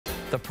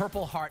The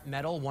Purple Heart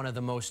Medal, one of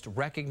the most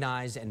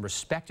recognized and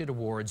respected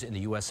awards in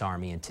the U.S.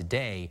 Army, and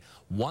today,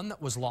 one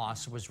that was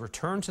lost was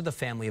returned to the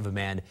family of a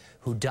man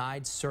who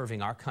died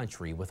serving our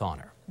country with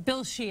honor.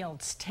 Bill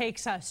Shields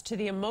takes us to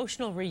the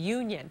emotional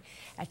reunion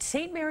at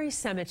St. Mary's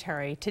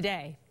Cemetery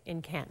today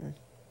in Canton.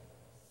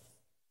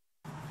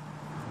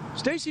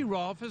 Stacy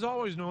Rolfe has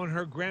always known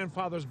her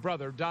grandfather's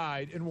brother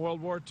died in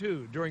World War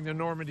II during the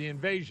Normandy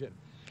invasion,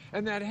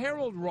 and that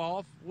Harold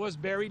Rolfe was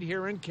buried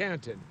here in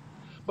Canton.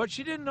 But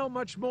she didn't know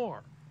much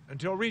more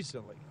until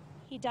recently.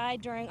 He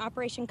died during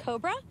Operation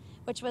Cobra,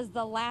 which was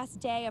the last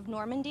day of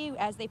Normandy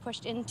as they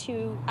pushed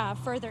into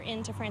further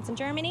into France and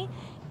Germany.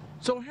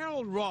 So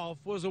Harold Rolfe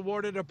was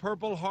awarded a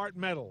Purple Heart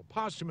Medal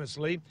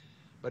posthumously,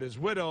 but his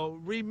widow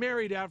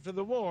remarried after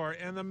the war,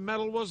 and the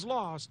medal was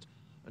lost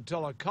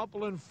until a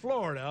couple in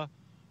Florida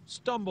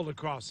stumbled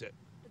across it.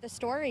 The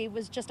story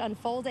was just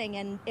unfolding,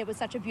 and it was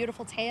such a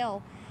beautiful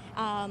tale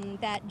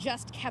that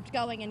just kept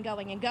going and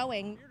going and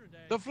going.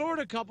 The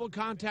Florida couple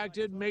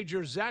contacted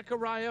Major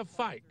Zachariah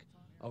Fike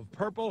of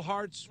Purple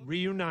Hearts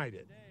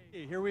Reunited.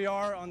 Here we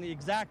are on the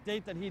exact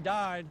date that he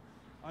died,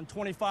 on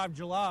 25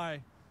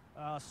 July,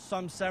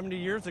 some 70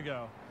 years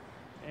ago.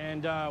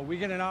 And we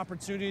get an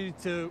opportunity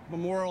to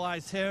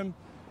memorialize him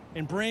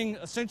and bring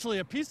essentially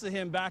a piece of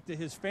him back to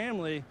his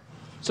family.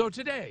 So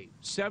today,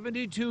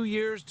 72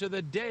 years to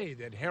the day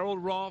that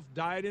Harold Rolfe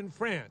died in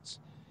France,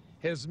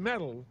 his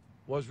medal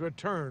was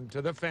returned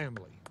to the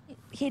family.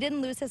 He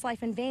didn't lose his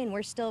life in vain.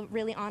 We're still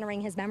really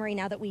honoring his memory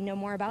now that we know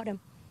more about him.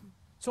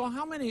 So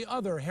how many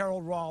other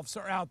Harold Rolfes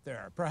are out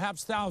there?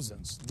 Perhaps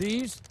thousands.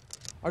 These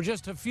are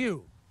just a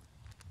few.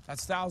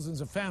 That's thousands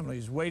of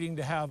families waiting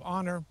to have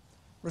honor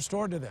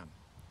restored to them.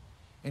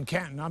 In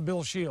Canton, I'm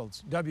Bill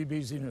Shields,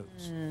 WBZ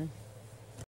News.